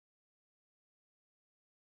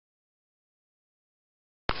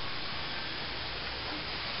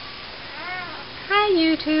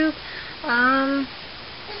YouTube. I'm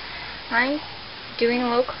doing a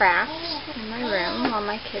little craft in my room while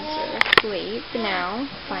my kids are asleep now,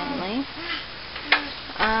 finally.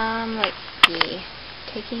 Let's see.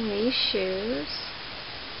 Taking these shoes.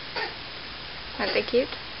 Aren't they cute?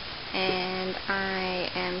 And I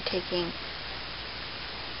am taking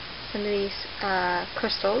some of these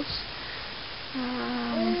crystals.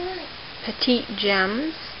 Petite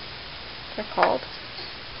gems, they're called.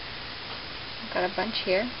 I've got a bunch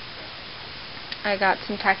here. I got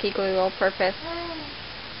some tacky glue all-purpose. I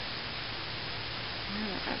don't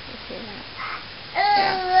know if you see that.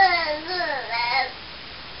 Yeah.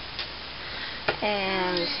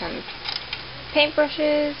 And some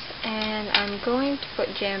paintbrushes, and I'm going to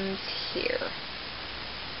put gems here.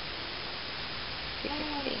 You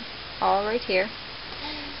can see all right here.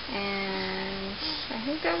 And I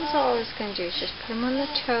think that was all I was going to do, is just put them on the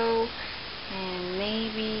toe and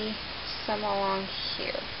maybe some along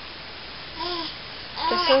here.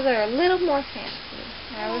 Just so they're a little more fancy.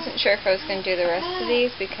 I wasn't sure if I was going to do the rest of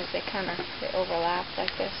these because they overlap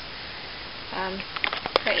like this.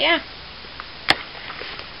 But yeah.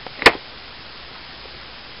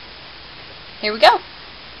 Here we go.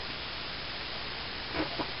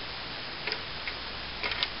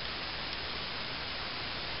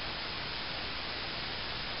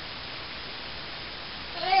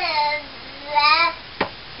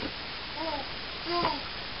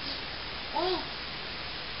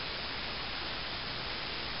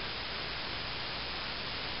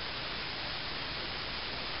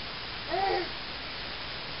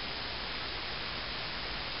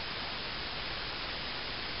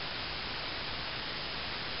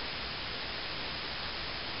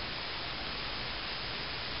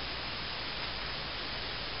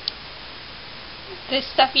 This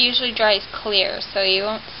stuff usually dries clear, so you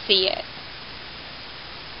won't see it.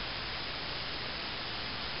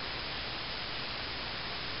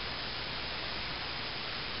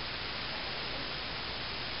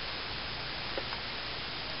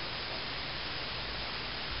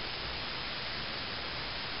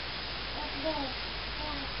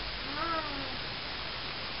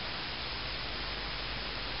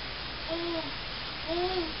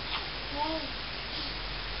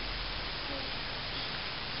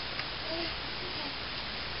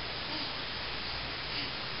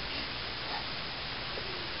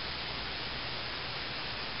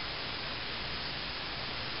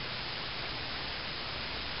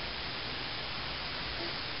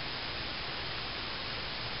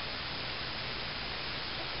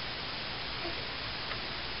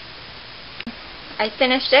 I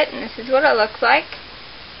finished it, and this is what it looks like.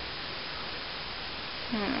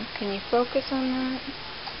 Can you focus on that?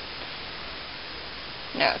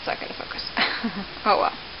 No, it's not going to focus. Oh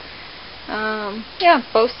well. Yeah,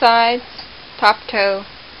 both sides, top, toe,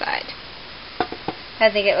 side.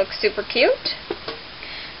 I think it looks super cute.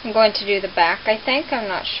 I'm going to do the back, I think. I'm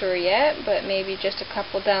not sure yet, but maybe just a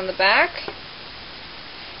couple down the back.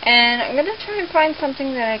 And I'm going to try and find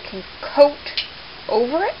something that I can coat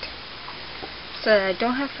over it, so that I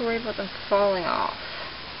don't have to worry about them falling off.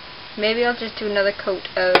 Maybe I'll just do another coat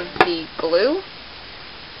of the glue.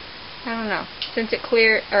 I don't know. Since it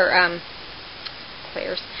clears,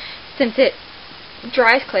 since it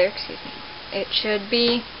dries clear, excuse me, it should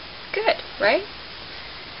be good, right?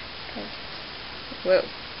 Whoa,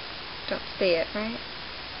 don't see it, right?